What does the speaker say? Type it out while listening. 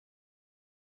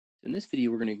In this video,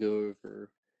 we're going to go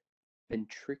over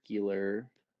ventricular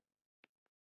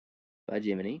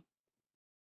bigeminy.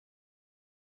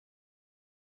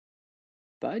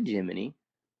 Bigeminy,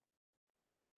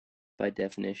 by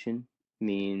definition,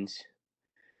 means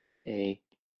a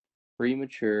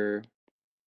premature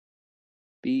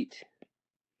beat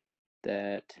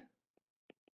that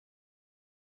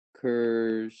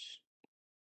occurs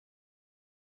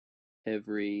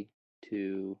every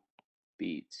 2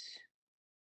 beats,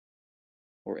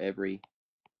 or every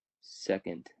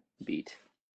second beat.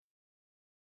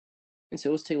 And so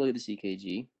let's take a look at this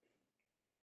EKG.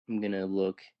 I'm going to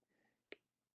look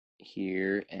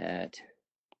here at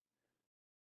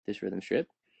this rhythm strip,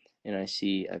 and I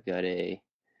see I've got a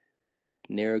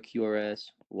narrow QRS,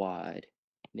 wide,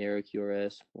 narrow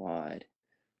QRS, wide,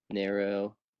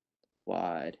 narrow,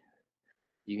 wide.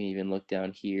 You can even look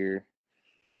down here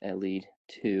at lead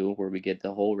 2 where we get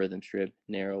the whole rhythm strip,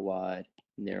 narrow, wide,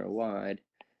 narrow, wide,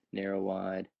 narrow,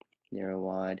 wide, narrow,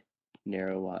 wide,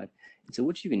 narrow, wide. And so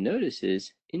what you can notice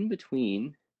is in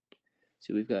between,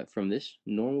 so we've got from this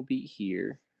normal beat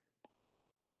here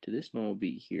to this normal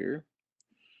beat here,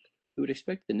 we would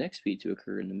expect the next beat to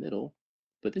occur in the middle,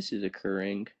 but this is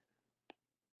occurring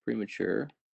premature.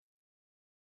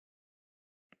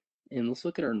 And let's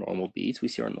look at our normal beats. We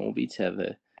see our normal beats have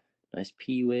a nice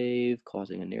P wave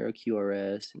causing a narrow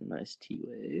QRS and a nice T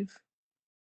wave.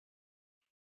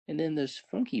 And then those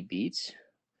funky beats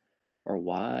are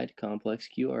wide, complex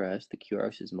QRS. The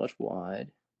QRS is much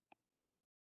wide.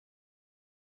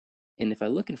 And if I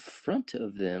look in front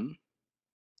of them,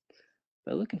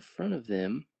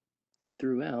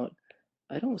 throughout,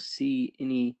 I don't see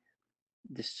any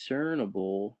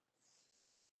discernible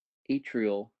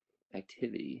atrial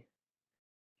activity.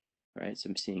 All right, so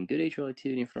I'm seeing good atrial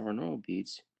activity in front of our normal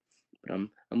beats, but I'm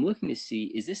looking to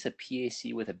see, is this a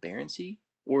PAC with aberrancy,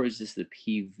 or is this the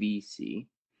PVC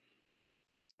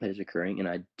that is occurring? And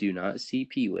I do not see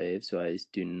P waves, so I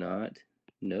do not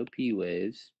know P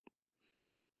waves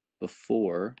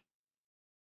before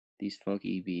these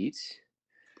funky beats.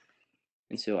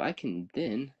 And so I can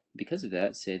then, because of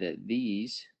that, say that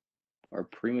these are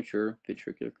premature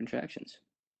ventricular contractions.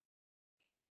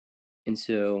 And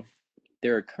so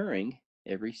they're occurring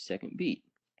every second beat.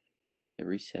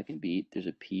 Every second beat, there's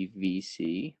a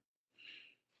PVC.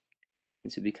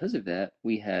 And so because of that,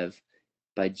 we have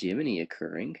bigeminy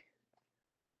occurring,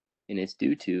 and it's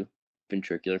due to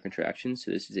ventricular contraction.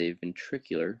 So this is a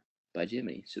ventricular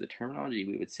bigeminy. So the terminology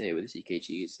we would say with this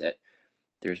EKG is that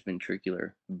there's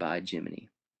ventricular bigeminy.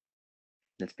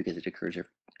 That's because it occurs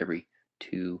every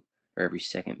 2 or every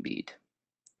second beat.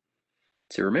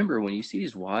 So remember, when you see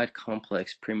these wide,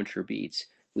 complex, premature beats,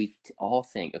 we all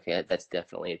think, okay, that's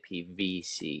definitely a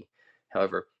PVC.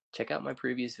 However, check out my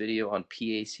previous video on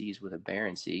PACs with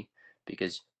aberrancy,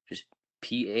 because just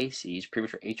PACs,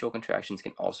 premature atrial contractions,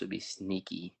 can also be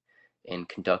sneaky and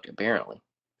conduct aberrantly.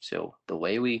 So the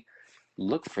way we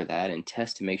look for that and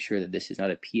test to make sure that this is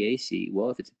not a PAC, well,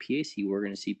 if it's a PAC, we're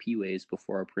going to see P waves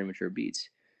before our premature beats.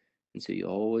 And so you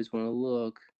always want to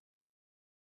look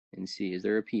and see, is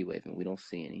there a P wave? And we don't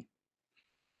see any.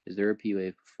 Is there a P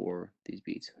wave before these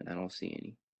beats? And I don't see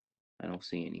any. I don't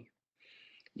see any.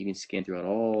 You can scan throughout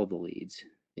all the leads,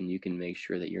 and you can make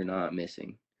sure that you're not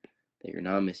missing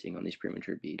on these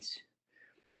premature beats,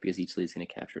 because each lead is going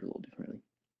to capture it a little differently.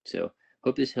 So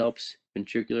hope this helps.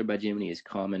 Ventricular bigeminy is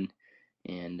common,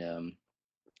 and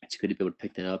it's good to be able to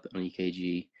pick that up on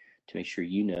EKG to make sure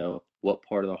you know what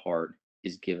part of the heart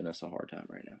is giving us a hard time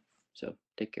right now. So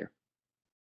take care.